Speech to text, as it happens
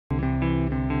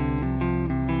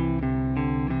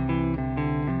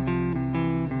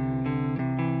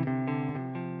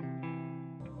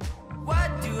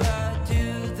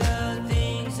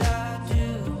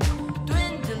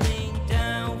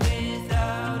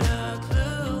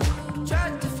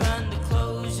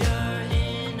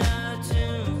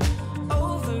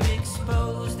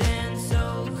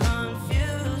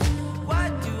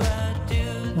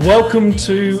Welcome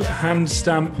to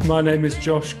Handstamp. My name is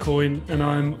Josh Coyne, and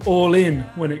I'm all in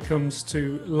when it comes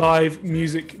to live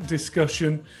music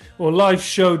discussion, or live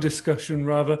show discussion,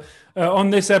 rather. On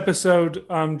this episode,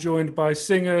 I'm joined by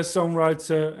singer,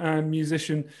 songwriter, and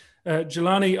musician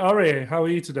Jelani Aryeh. How are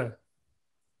you today?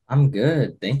 I'm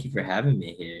good. Thank you for having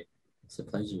me here. It's a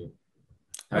pleasure.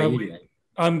 How are Uh, you we, doing?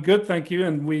 I'm good, thank you.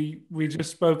 And we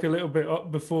just spoke a little bit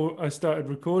up before I started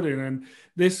recording, and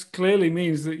this clearly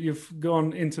means that you've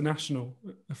gone international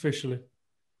officially.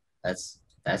 That's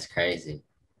crazy.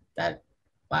 That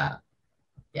wow.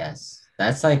 Yes.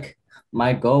 That's like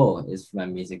my goal is for my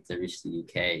music to reach the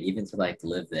UK, even to like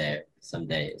live there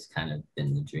someday. It's kind of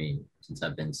been the dream since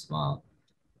I've been small.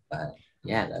 But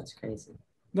yeah, that's crazy.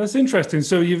 That's interesting.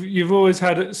 So you've always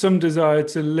had some desire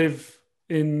to live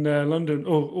in London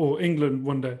or England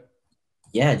one day.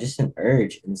 Yeah, just an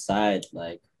urge inside,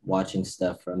 like watching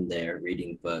stuff from there,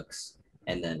 reading books,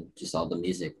 and then just all the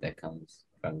music that comes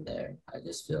from there. I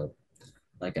just feel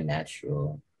like a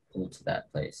natural pull to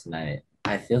that place. And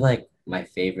I feel like my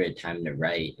favorite time to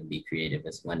write and be creative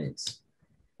is when it's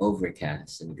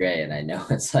overcast and gray. And I know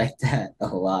it's like that a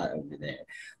lot over there.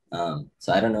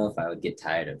 So I don't know if I would get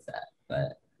tired of that,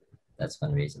 but that's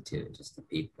one reason too, just the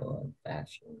people and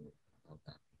fashion. All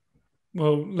that.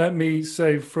 Well, let me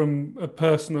say from a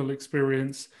personal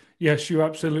experience, yes, you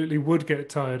absolutely would get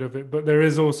tired of it, but there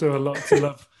is also a lot to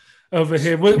love over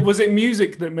here. Was it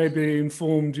music that maybe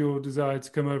informed your desire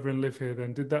to come over and live here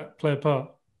then? Did that play a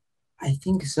part? I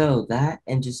think so. That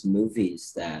and just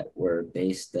movies that were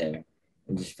based there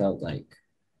and just felt like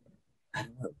I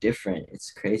don't know, different.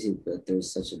 It's crazy that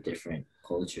there's such a different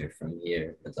culture from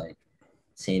here. But like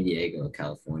San Diego,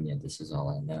 California, this is all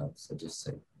I know. So just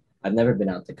to, I've never been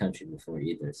out the country before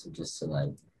either. So just to like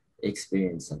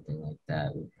experience something like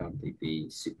that would probably be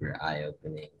super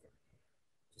eye-opening.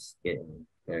 Just getting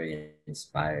very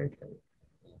inspired. And,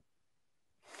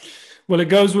 Well, it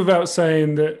goes without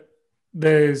saying that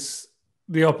there's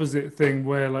the opposite thing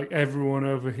where like everyone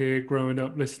over here growing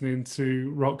up listening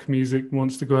to rock music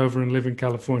wants to go over and live in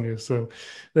California. So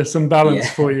there's some balance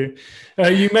yeah. for you.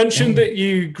 You mentioned that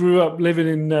you grew up living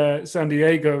in San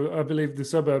Diego, I believe the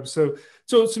suburbs. So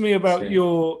talk to me about Sure.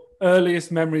 your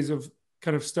earliest memories of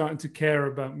kind of starting to care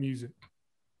about music.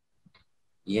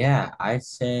 Yeah, I'd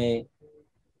say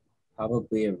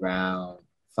probably around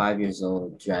 5 years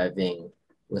old, driving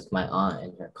with my aunt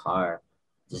in her car,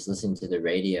 just listening to the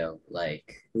radio.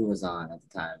 Like, who was on at the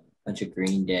time? A bunch of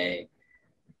Green Day,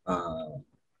 um,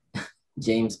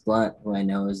 James Blunt, who I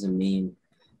know is a meme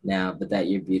now, but that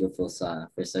You're Beautiful song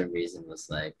for some reason was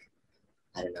like,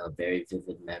 I don't know, a very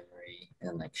vivid memory.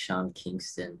 And like Sean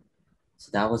Kingston. So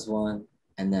that was one.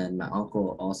 And then my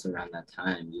uncle also around that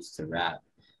time used to rap.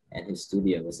 And his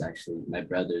studio was actually my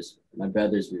brother's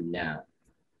room now,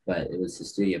 but it was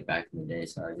his studio back in the day.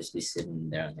 So I'd just be sitting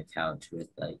there on the couch with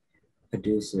like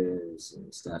producers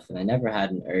and stuff. And I never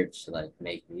had an urge to like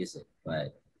make music,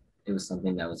 but it was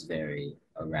something that was very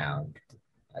around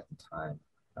at the time.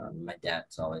 My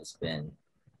dad's always been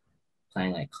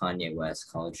playing like Kanye West,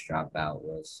 College Dropout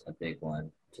was a big one,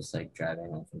 just like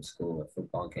driving home from school at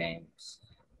football games,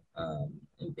 and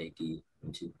Biggie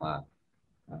and Tupac.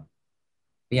 But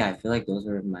yeah, I feel like those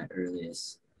were my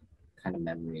earliest kind of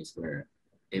memories where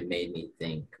it made me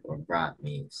think or brought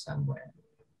me somewhere.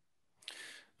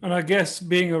 And I guess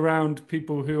being around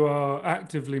people who are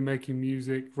actively making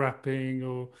music, rapping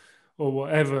or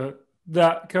whatever,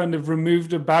 that kind of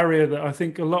removed a barrier that I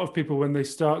think a lot of people when they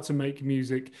start to make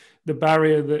music, the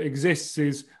barrier that exists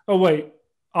is, oh wait,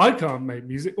 I can't make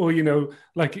music. Or,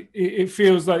 like it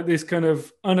feels like this kind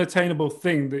of unattainable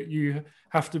thing that you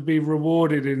have to be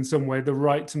rewarded in some way, the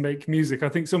right to make music. I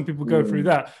think some people go through Mm,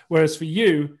 that. Whereas for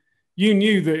you, you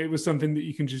knew that it was something that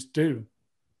you can just do.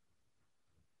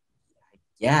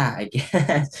 yeah, I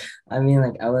guess. I mean,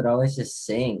 like I would always just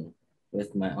sing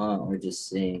with my aunt or just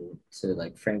sing to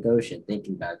like Frank Ocean,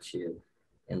 thinking about you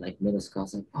in like middle school. I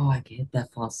was like, oh, I can hit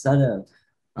that falsetto.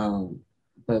 Um,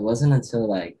 but it wasn't until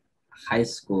like high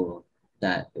school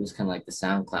that it was kind of like the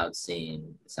SoundCloud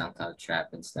scene, SoundCloud trap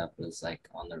and stuff was like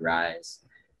on the rise.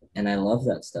 And I love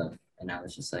that stuff. And I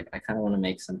was just like, I kind of want to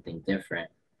make something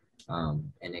different.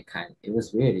 And it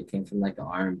was weird. It came from like the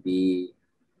R&B,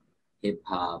 hip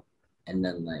hop, and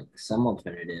then like some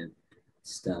alternative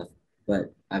stuff.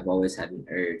 But I've always had an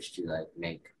urge to like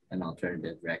make an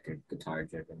alternative record, guitar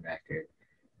driven record,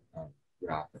 um,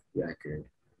 rock record.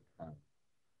 Um,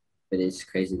 but it's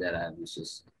crazy that I was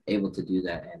just able to do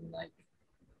that and like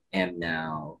am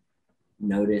now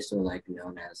noticed or like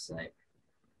known as like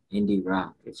indie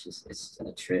rock. It's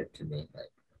a trip to me,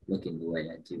 like looking the way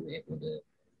I do, able to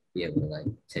be able to like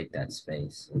take that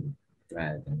space and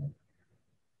thrive in it.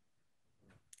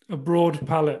 A broad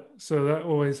palette, so that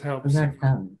always helps. Without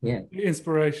talent, yeah.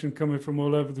 Inspiration coming from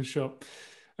all over the shop.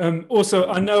 Also,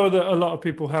 I know that a lot of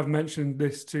people have mentioned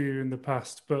this to you in the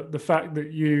past, but the fact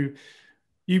that you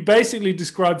basically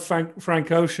describe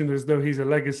Frank Ocean as though he's a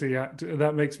legacy act,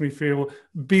 that makes me feel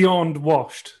beyond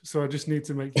washed. So I just need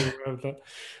to make you aware of that.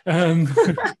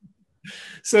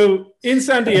 So in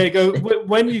San Diego,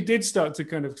 when you did start to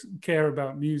kind of care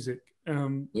about music,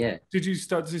 Yeah, did you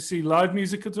start to see live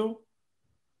music at all?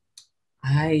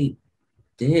 I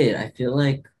did. I feel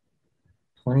like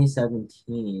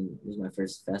 2017 was my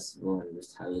first festival, and it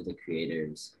was Tyler the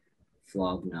Creator's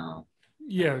Flog Now.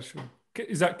 Yeah, sure.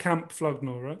 Is that Camp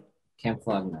Flugno, right? Camp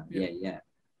Flog Now. Yeah. Yeah, yeah.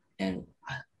 And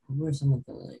who were some of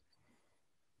the like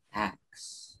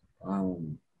acts?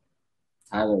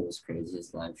 Tyler was crazy,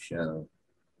 his live show.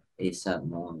 ASAP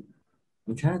Mom.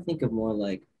 I'm trying to think of more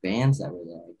like bands that were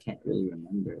there. I can't really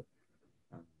remember.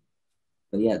 Um,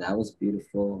 but yeah, that was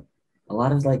beautiful. A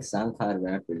lot of like SoundCloud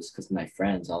rappers, because my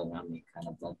friends all around me kind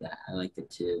of love that. I liked it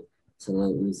too. So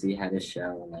Lil Uzi had a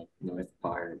show in like North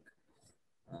Park.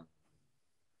 Um,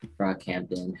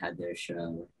 Brockhampton had their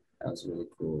show. That was really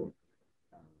cool.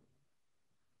 Um,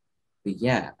 but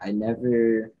yeah, I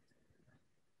never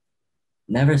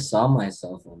saw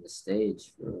myself on the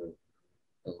stage for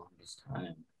the longest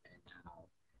time. And now,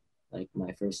 like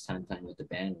my first time playing with the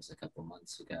band was a couple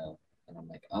months ago, and I'm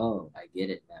like, oh, I get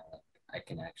it now. Like I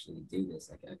can actually do this.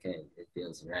 Like okay, it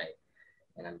feels right,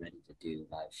 and I'm ready to do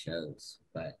live shows.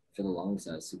 But for the longest,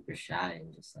 I was super shy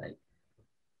and just like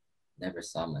never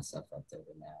saw myself up there.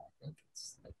 But now I think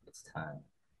it's like it's time.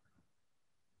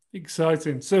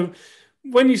 Exciting. So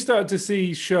when you start to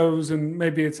see shows and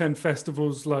maybe attend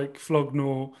festivals like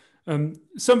Flognor,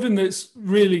 something that's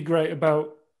really great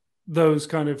about those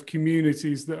kind of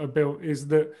communities that are built is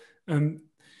that um,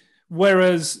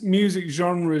 whereas music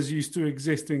genres used to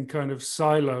exist in kind of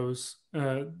silos,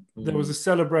 there was a Mm,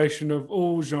 celebration of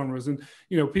all genres. And,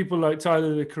 you know, people like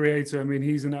Tyler, the Creator, I mean,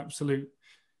 he's an absolute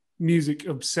music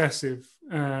obsessive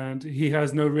and he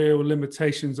has no real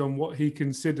limitations on what he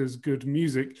considers good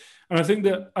music. And I think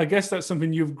that I guess that's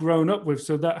something you've grown up with,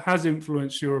 so that has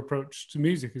influenced your approach to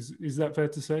music. Is that fair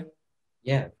to say?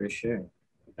 yeah, for sure,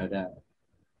 no doubt.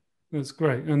 That's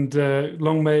great, and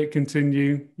long may it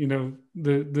continue. You know,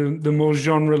 the more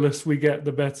genreless we get,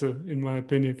 the better, in my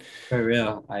opinion. For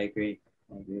real, I agree.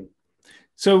 I agree.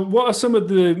 So, what are some of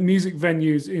the music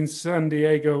venues in San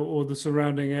Diego or the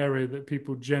surrounding area that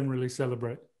people generally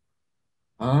celebrate?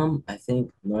 I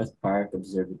think North Park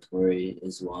Observatory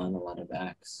is one. A lot of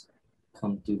acts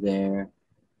come through there.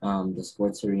 The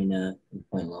sports arena in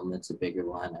Point Loma, it's a bigger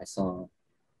one. I saw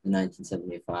the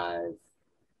 1975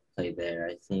 play there,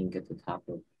 I think at the top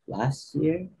of last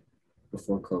year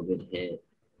before COVID hit.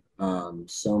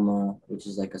 Soma, which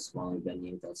is like a smaller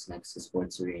venue that's next to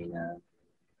Sports Arena.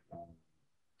 Um,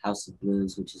 House of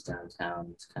Blues, which is downtown.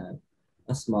 It's kind of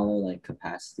a smaller like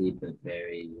capacity, but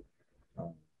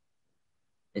um,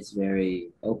 it's very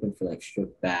open for like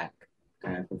stripped back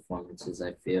kind of performances.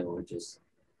 I feel, which is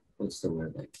what's the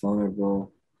word like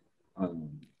vulnerable, um,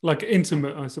 Like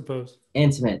intimate, I suppose.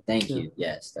 intimate. Thank Yeah. you.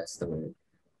 Yes, that's the word.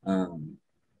 Um,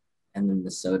 and then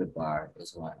the soda bar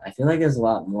is one. I feel like there's a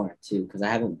lot more too because I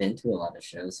haven't been to a lot of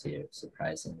shows here,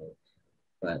 surprisingly.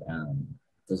 But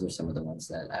those are some of the ones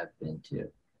that I've been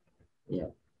to. Yeah,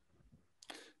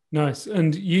 Nice.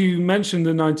 And you mentioned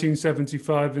the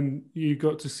 1975 and you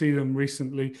got to see them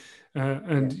recently. yeah,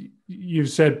 And you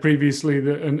said previously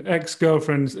that an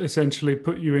ex-girlfriend essentially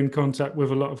put you in contact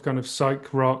with a lot of kind of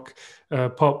psych rock,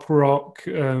 pop rock,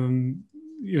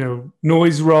 you know,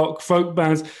 noise rock, folk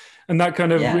bands. And that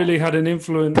kind of yeah. really had an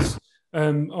influence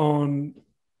on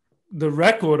the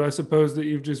record, I suppose, that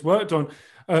you've just worked on.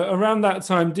 Around that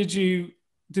time,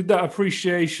 did that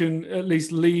appreciation at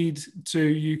least lead to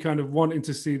you kind of wanting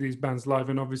to see these bands live?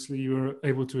 And obviously, you were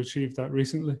able to achieve that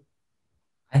recently.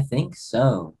 I think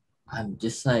so. I'm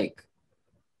just like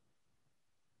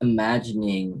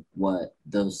imagining what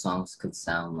those songs could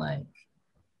sound like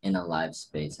in a live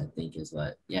space, I think is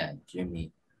what, yeah, drew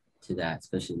me to that,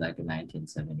 especially like in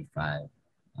 1975.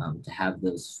 To have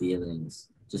those feelings,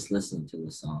 just listening to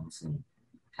the songs and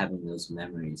having those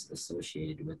memories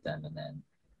associated with them, and then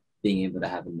being able to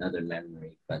have another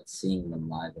memory, but seeing them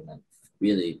live and like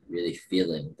really, really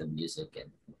feeling the music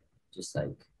and just like,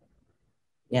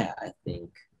 yeah, I think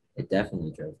it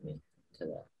definitely drove me to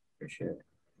that for sure.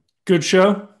 Good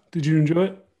show. Did you enjoy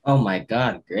it? Oh my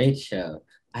God, great show.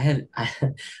 I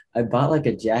bought like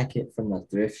a jacket from a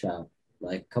thrift shop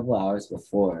like a couple hours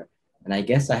before, and I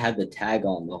guess I had the tag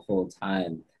on the whole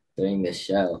time during the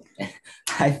show.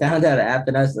 I found out it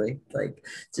happened. I was like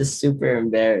just super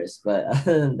embarrassed. But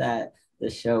other than that, the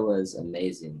show was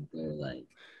amazing. They're like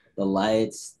the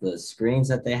lights, the screens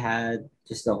that they had,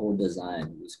 just the whole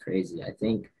design was crazy. I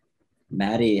think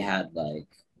Maddie had like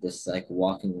this like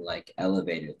walking like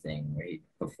elevator thing where he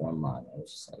performed on. I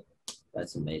was just like,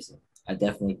 that's amazing. I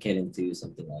definitely couldn't do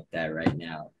something like that right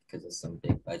now because of some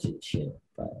big budget shit.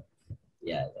 But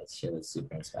yeah, that shit was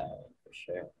super inspiring for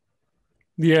sure.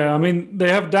 Yeah, I mean, they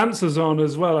have dancers on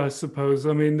as well, I suppose.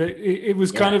 I mean, it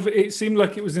was kind Yeah. of, it seemed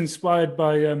like it was inspired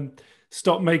by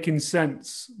Stop Making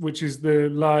Sense, which is the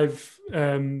live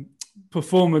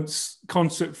performance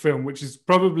concert film, which is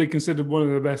probably considered one of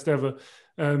the best ever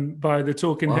by the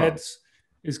Talking Whoa. Heads.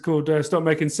 Is called Stop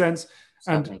Making Sense.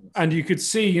 Stop making And you sense. could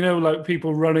see, you know, like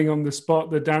people running on the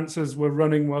spot. The dancers were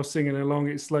running while singing along.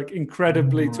 It's like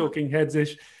incredibly Mm, Talking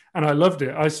Heads-ish, and I loved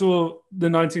it. I saw the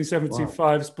whoa.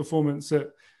 1975's performance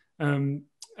um,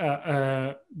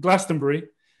 Glastonbury,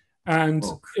 and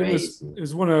Oh, it was crazy it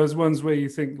was one of those ones where you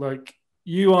think like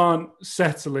you aren't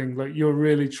settling, like you're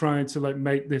really trying to like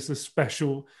make this a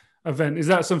special event. Is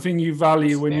that something you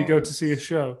value when you go to see a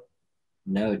experience. show?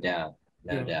 No doubt.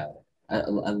 No Yeah, doubt.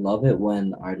 I love it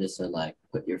when artists are like,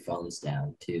 put your phones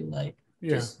down to like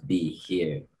yeah. just be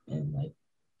here and like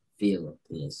feel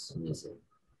this music.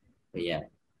 But yeah,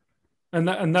 And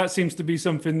that seems to be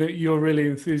something that you're really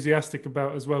enthusiastic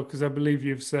about as well, because I believe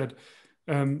you've said,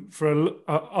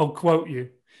 I'll quote you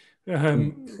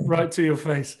mm, right to your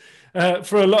face.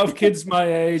 For a lot of kids my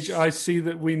age, I see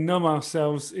that we numb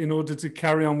ourselves in order to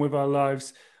carry on with our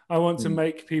lives. I want to mm.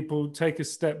 make people take a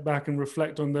step back and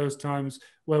reflect on those times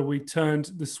where we turned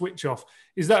the switch off.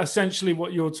 Is that essentially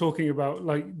what you're talking about?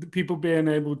 Like the people being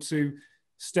able to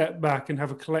step back and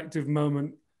have a collective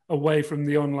moment away from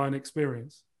the online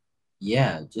experience?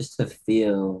 Yeah, just to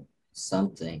feel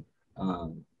something.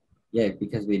 Um, yeah,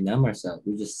 because we numb ourselves,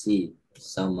 we just see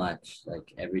so much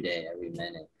like every day, every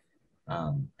minute.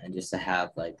 And just to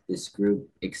have like this group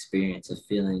experience of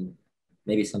feeling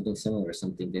maybe something similar or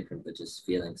something different, but just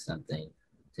feeling something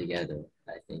together,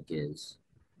 I think is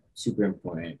super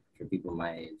important for people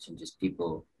my age and just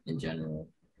people in general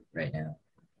right now.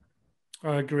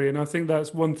 I agree, and I think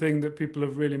that's one thing that people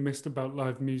have really missed about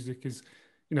live music is,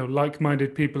 you know,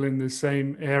 like-minded people in the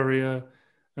same area.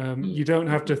 You don't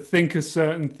have to Mm-hmm. think a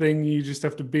certain thing; you just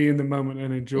have to be in the moment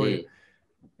and enjoy it. Hey,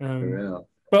 for Um, real.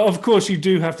 but of course, you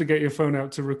do have to get your phone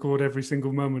out to record every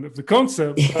single moment of the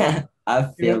concert. But Yeah, I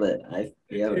you know, feel it. I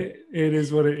feel it. it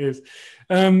is what it is.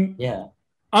 Um, Yeah.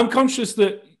 I'm conscious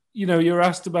that you know you're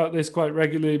asked about this quite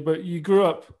regularly, but you grew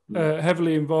up Mm.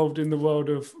 heavily involved in the world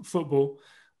of football,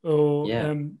 or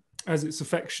Yeah. as it's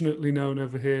affectionately known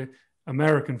over here,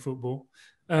 American football.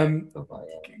 American Um, football,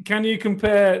 yeah. can you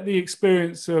compare the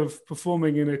experience of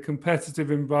performing in a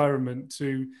competitive environment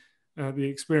to the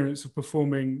experience of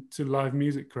performing to live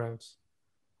music crowds?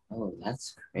 Oh,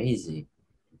 that's crazy.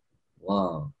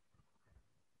 Whoa.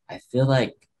 I feel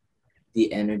like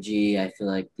the energy, I feel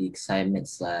like the excitement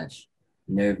slash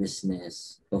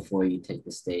nervousness before you take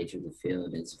the stage or the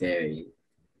field is very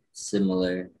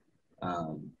similar.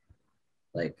 Um,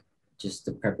 like just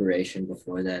the preparation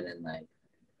before that and like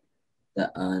the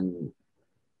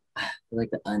I feel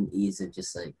like the unease of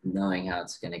just like knowing how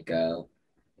it's gonna go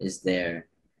is there.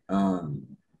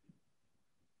 Um,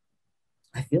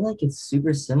 I feel like it's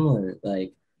super similar.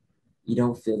 Like you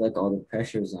don't feel like all the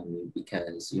pressure's on you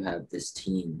because you have this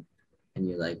team and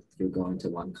you're going to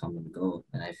one common goal.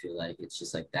 And I feel like it's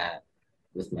just like that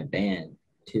with my band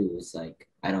too. It's like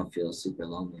I don't feel super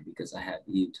lonely because I have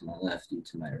you to my left, you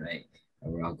to my right,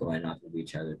 and we're all going off of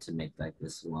each other to make like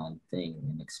this one thing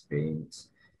and experience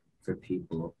for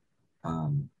people.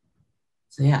 Um,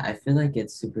 so yeah, I feel like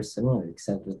it's super similar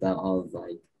except without all of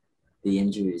like the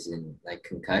injuries and like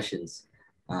concussions.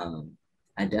 Um,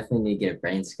 I definitely need to get a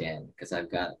brain scan because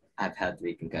I've had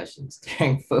 3 concussions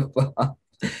during football.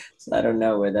 So I don't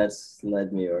know where that's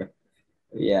led me or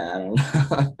yeah, I don't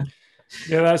know.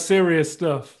 Yeah, that's serious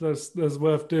stuff. That's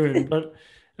worth doing. But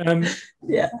um,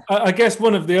 Yeah. I guess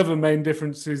one of the other main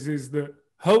differences is that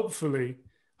hopefully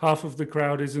half of the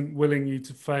crowd isn't willing you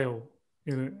to fail,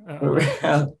 you know, at a For live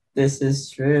concert. real. This is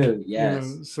true. You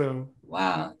Yes. know, so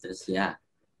Wow. This yeah.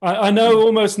 I know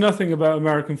almost nothing about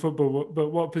American football,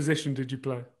 but what position did you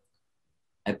play?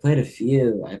 I played a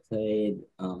few. I played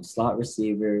slot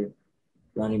receiver,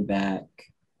 running back.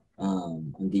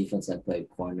 On defense, I played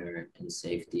corner and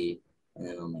safety. And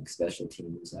then on like special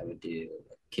teams, I would do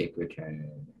like, kick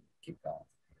return, kickoff.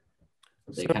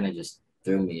 So they So kind of just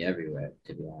threw me everywhere,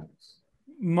 to be honest.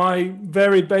 my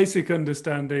very basic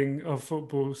understanding of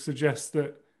football suggests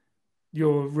that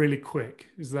you're really quick.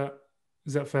 Is that?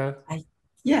 Is that fair? I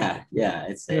yeah,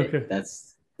 I'd say Okay.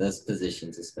 that's those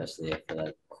positions, especially I feel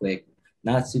like quick,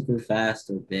 not super fast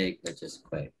or big, but just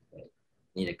quick. Like,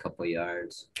 need a couple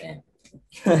yards, bam.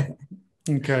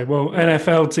 Okay. Well, Yeah.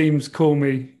 NFL teams call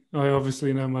me. I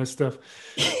obviously know my stuff.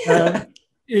 Um,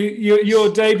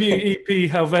 your debut EP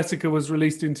Helvetica was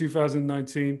released in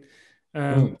 2019,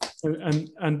 Mm,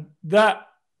 and that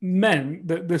meant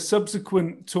that the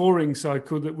subsequent touring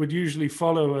cycle that would usually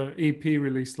follow a EP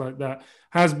release like that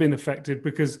has been affected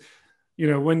because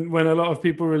when a lot of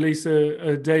people release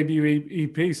a debut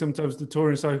EP, sometimes the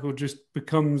touring cycle just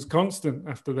becomes constant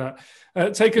after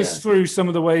that. Take us yeah. through some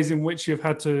of the ways in which you've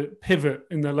had to pivot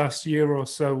in the last year or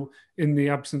so in the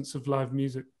absence of live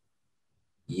music.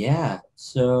 Yeah.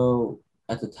 So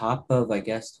at the top of I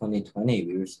guess 2020,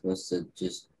 we were supposed to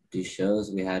just do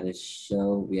shows. We had a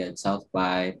show, we had South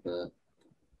by, but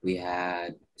we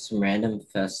had some random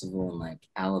festival in like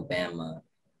Alabama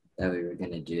that we were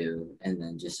gonna do, and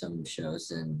then just some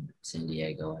shows in San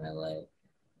Diego and LA.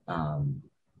 Um,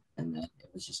 and then it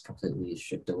was just completely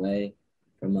stripped away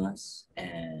from us,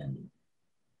 and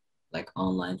like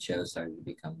online shows started to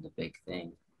become the big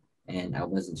thing. And I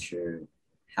wasn't sure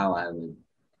how I would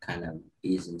kind of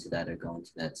ease into that or go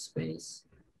into that space.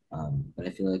 But I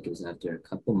feel like it was after a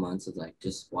couple months of like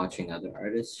just watching other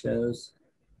artists' shows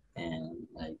and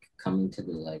like coming to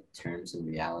the like terms and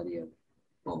reality of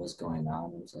what was going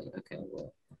on. I was like, okay,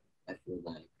 well, I feel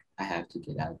like I have to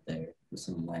get out there in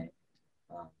some way.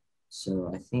 Um,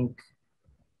 so I think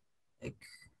like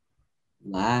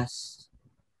last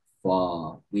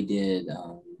fall we did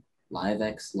Live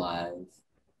X Live.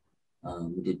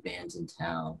 We did bands in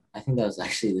town. I think that was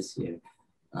actually this year.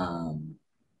 Um,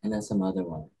 and then some other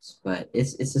ones. But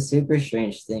it's a super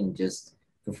strange thing just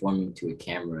performing to a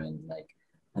camera and like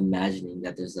imagining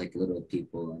that there's like little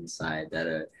people inside that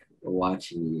are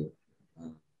watching you.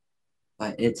 Um,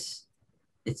 but it's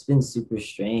been super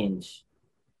strange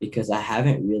because I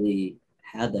haven't really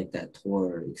had like that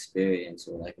tour experience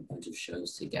or like a bunch of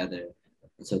shows together.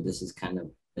 And so this has kind of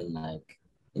been like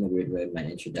in a weird way my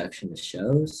introduction to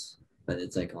shows, but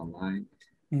it's like online.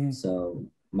 Mhm. So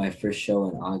my first show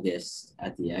in August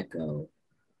at the Echo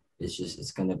is just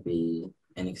it's gonna be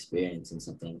an experience and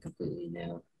something completely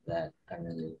new that I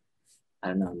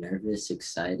don't know, nervous,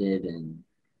 excited, and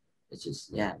it's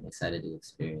just yeah, I'm excited to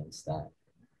experience that.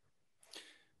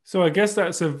 So I guess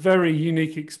that's a very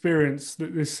unique experience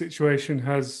that this situation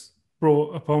has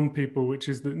brought upon people, which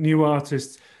is that new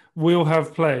artists will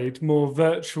have played more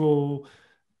virtual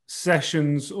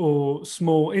sessions or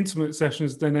small intimate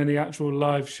sessions than any actual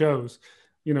live shows.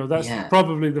 That's Yeah,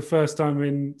 probably the first time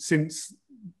in since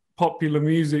popular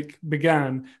music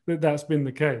began that that's been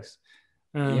the case.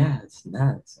 Um, yeah, it's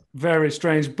nuts. very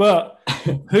strange, but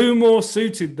who more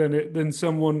suited than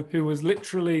someone who was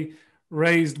literally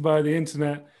raised by the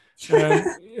internet?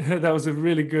 That That was a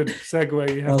really good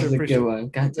segue. You have to was a good appreciate. one.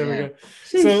 God There we damn. go.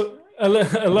 Sheesh. So a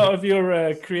lot of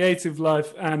your creative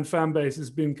life and fan base has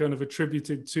been kind of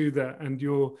attributed to that, and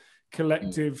your Mm,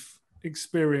 collective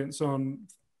experience on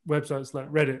websites like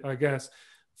Reddit, I guess.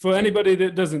 For yeah. anybody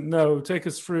that doesn't know, take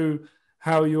us through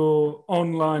how your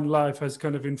online life has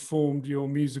kind of informed your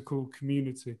musical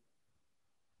community.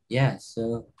 Yeah,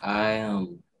 so I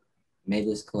made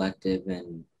this collective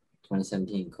in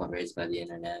 2017 called Raised by the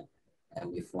Internet,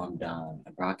 and we formed a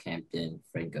Brockhampton,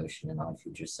 Frank Ocean, and All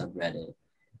Future subreddit.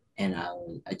 And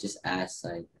I just asked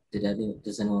like,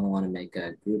 does anyone want to make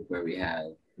a group where we have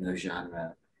no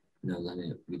genre, no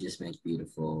limit, we just make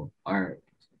beautiful art?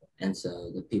 And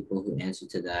so the people who answer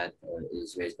to that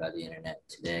is Raised by the Internet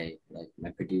today, like my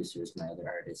producers, my other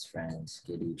artist friends,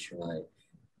 Giddy, Troy,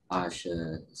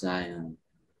 Asha, Zion,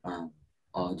 um,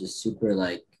 all just super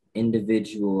like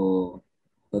individual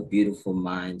but beautiful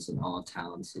minds and all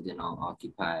talented and all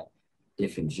occupy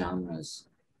different genres.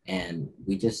 And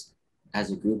we just,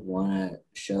 as a group, want to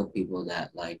show people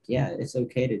that, like, yeah, it's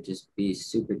okay to just be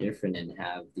super different and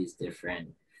have these different,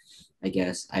 I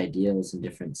guess, ideals and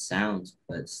different sounds,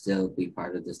 but still be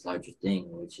part of this larger thing,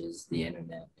 which is the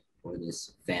internet or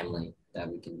this family that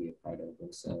we can be a part of.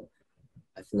 And so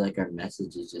I feel like our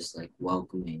message is just like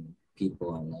welcoming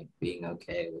people and like being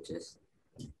okay with just,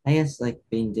 I guess, like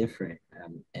being different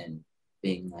and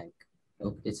being like,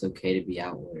 oh, it's okay to be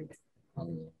outward on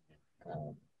the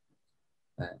internet.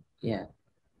 But yeah,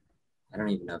 I don't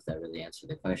even know if that really answered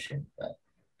the question, but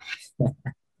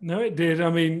No, it did.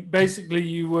 I mean, basically,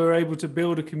 you were able to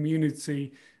build a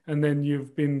community, and then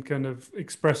you've been kind of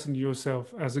expressing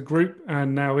yourself as a group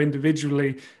and now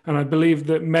individually. And I believe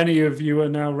that many of you are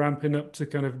now ramping up to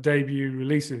kind of debut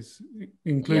releases, yeah,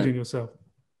 including yourself.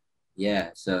 yeah,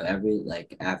 so every like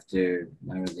after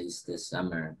my release this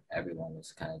summer, everyone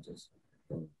was kind of just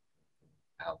been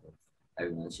out of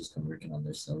everyone's just been working on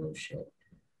their solo shit.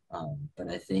 But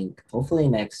I think hopefully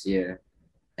next year,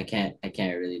 I can't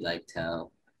really like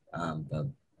tell, but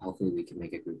hopefully we can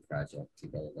make a group project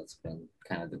together. That's been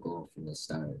kind of the goal from the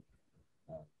start.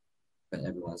 Um, but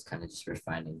everyone's kind of just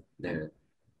refining their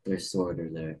sword or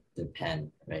their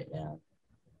pen right now.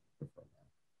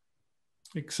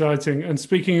 Exciting. And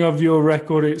speaking of your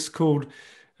record, it's called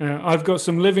I've Got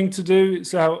Some Living to Do.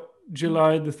 It's out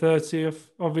July the 30th.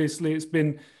 Obviously, it's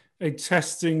been a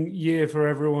testing year for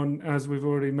everyone, as we've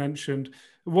already mentioned.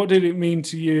 What did it mean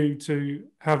to you to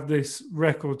have this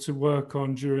record to work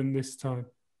on during this time?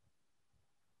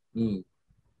 Mm.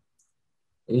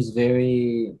 It was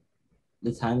very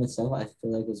the time itself. I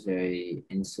feel like it was very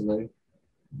insular,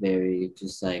 very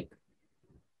just like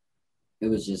it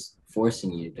was just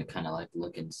forcing you to kind of like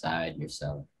look inside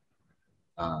yourself.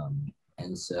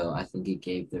 And so I think it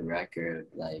gave the record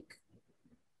like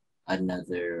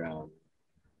another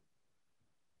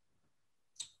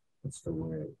what's the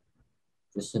word?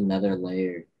 Just another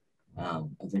layer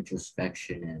of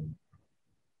introspection and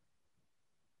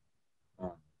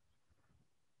um,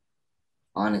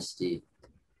 honesty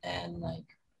and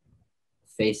like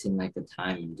facing like the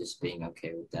time and just being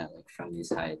okay with that, like from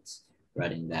these heights,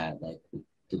 writing that, like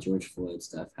the George Floyd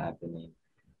stuff happening,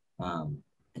 um,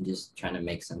 and just trying to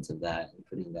make sense of that and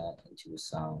putting that into a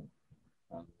song.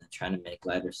 And trying to make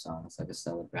lighter songs like a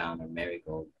Stella Brown or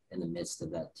Marigold in the midst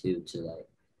of that too, to like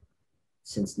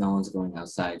since no one's going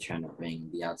outside, trying to bring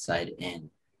the outside in.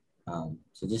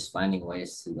 So just finding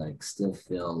ways to like still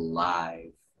feel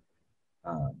alive.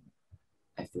 Um,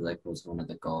 I feel like was one of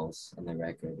the goals in the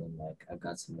record, and like I've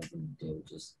got some living to do,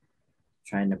 just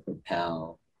trying to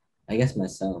propel, I guess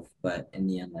myself, but in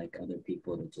the end, like other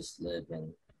people to just live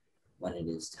and when it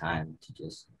is time to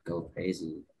just go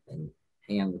crazy and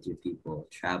hang out with your people,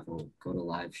 travel, go to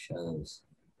live shows,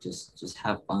 just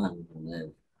have fun and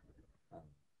live. Um,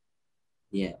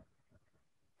 yeah.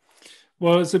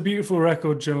 Well, it's a beautiful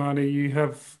record, Jelani. You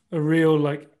have a real,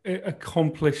 like,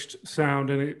 accomplished sound,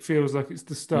 and it feels like it's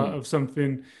the start Mm. of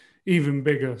something even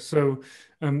bigger. So,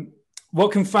 um,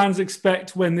 what can fans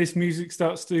expect when this music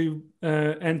starts to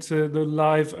enter the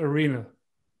live arena?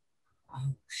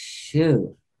 Oh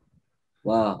shoot.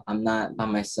 Well, I'm not by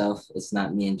myself. It's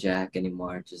not me and Jack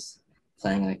anymore. Just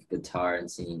playing like a guitar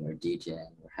and singing or DJing.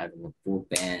 We're having a full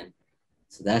band,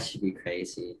 so that should be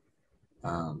crazy.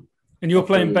 Um, And you're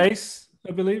playing hopefully, bass,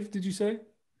 I believe. Did you say?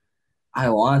 I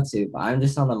want to, but I'm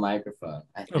just on the microphone.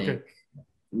 I Okay, think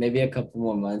maybe a couple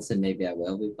more months and maybe I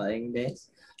will be playing bass.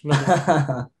 love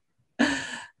it.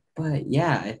 But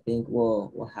yeah, I think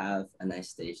we'll have a nice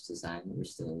stage design. We're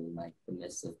still in like the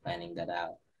midst of planning that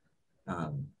out.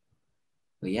 Um,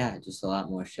 but yeah, just a lot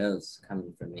more shows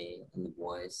coming from me and the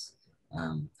boys.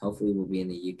 Hopefully we'll be in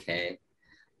the UK,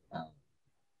 um,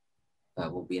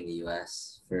 but we'll be in the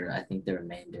US for I think the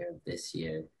remainder of this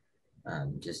year.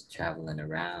 Just traveling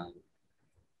around.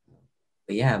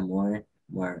 But yeah, more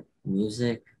more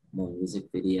music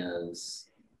videos,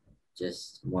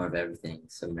 just more of everything.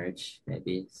 Some merch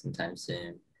maybe sometime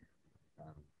soon.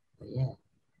 Um, but yeah.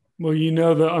 Well, you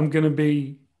know that I'm going to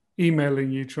be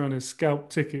emailing you trying to scalp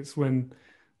tickets when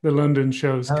the London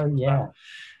shows Oh come yeah.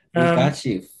 We out. got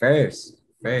you first.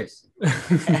 First.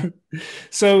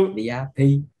 So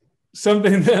VIP.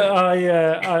 something that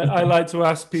I like to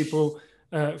ask people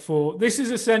for this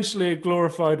is essentially a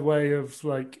glorified way of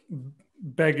like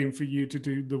begging for you to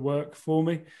do the work for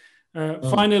me.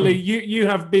 Mm, Finally, mm, you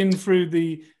have been through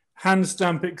the hand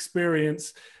stamp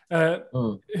experience. Uh,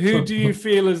 mm. who do you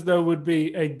feel as though would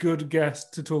be a good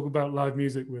guest to talk about live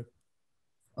music with?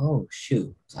 Oh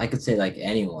shoot. I could say like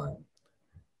anyone.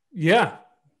 Yeah,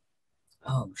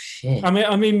 Oh shit.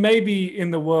 I mean, maybe in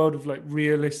the world of like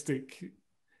realistic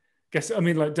guess. I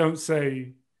mean, like, don't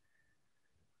say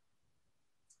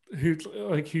who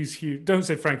like who's huge. Don't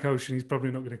say Frank Ocean. He's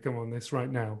probably not going to come on this right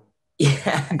now.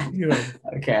 Yeah. You know,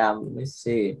 Okay, let me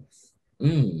see.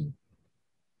 Mm,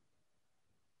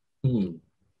 hmm.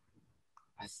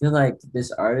 I feel like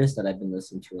this artist that I've been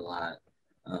listening to a lot,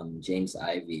 James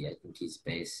Ivy, I think he's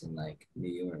based in like New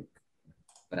York,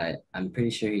 but I'm pretty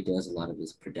sure he does a lot of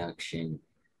his production.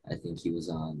 I think he was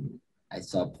on, I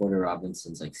saw Porter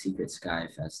Robinson's like Secret Sky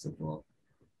Festival,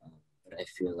 um, but I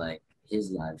feel like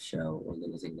his live show or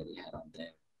little thing that he had on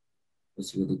there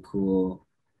was really cool.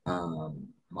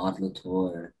 Maud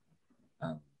Latour,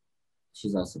 um,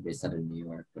 she's also based out of New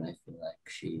York, but I feel like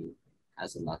she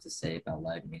has a lot to say about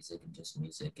live music and just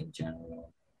music in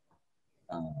general.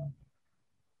 Um,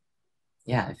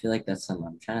 Yeah, I feel like that's some.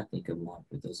 I'm trying to think of more,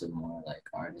 but those are more like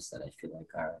artists that I feel like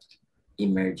are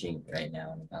emerging right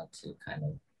now and about to kind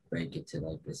of break into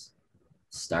like this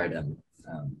stardom.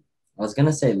 I was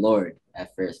gonna say Lord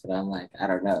at first, but I'm like, I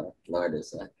don't know. Lord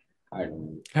is a hard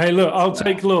one Hey, look, as I'll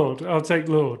take well. Lord. I'll take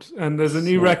Lord. And there's a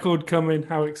new Shit. record coming.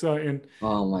 How exciting!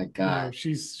 Oh my No, God.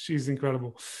 she's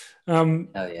incredible. Um,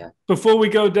 Hell yeah. Before we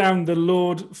go down the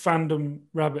Lord fandom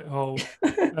rabbit hole,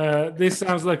 this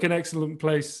sounds like an excellent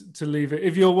place to leave it.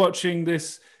 If you're watching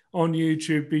this on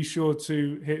YouTube, be sure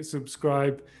to hit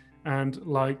subscribe and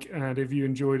like. And if you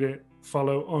enjoyed it,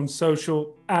 follow on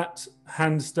social at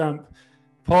Handstamp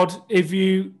Pod. If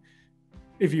you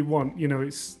want,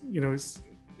 it's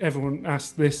everyone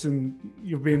asks this, and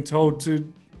you're being told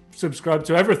to subscribe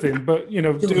to everything. But do Do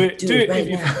it it if right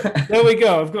you. now. There we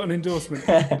go. I've got an endorsement.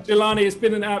 Jelani, it's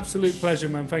been an absolute pleasure,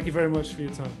 man. Thank you very much for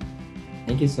your time.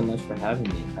 Thank you so much for having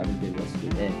me. Have a good rest of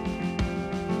your day.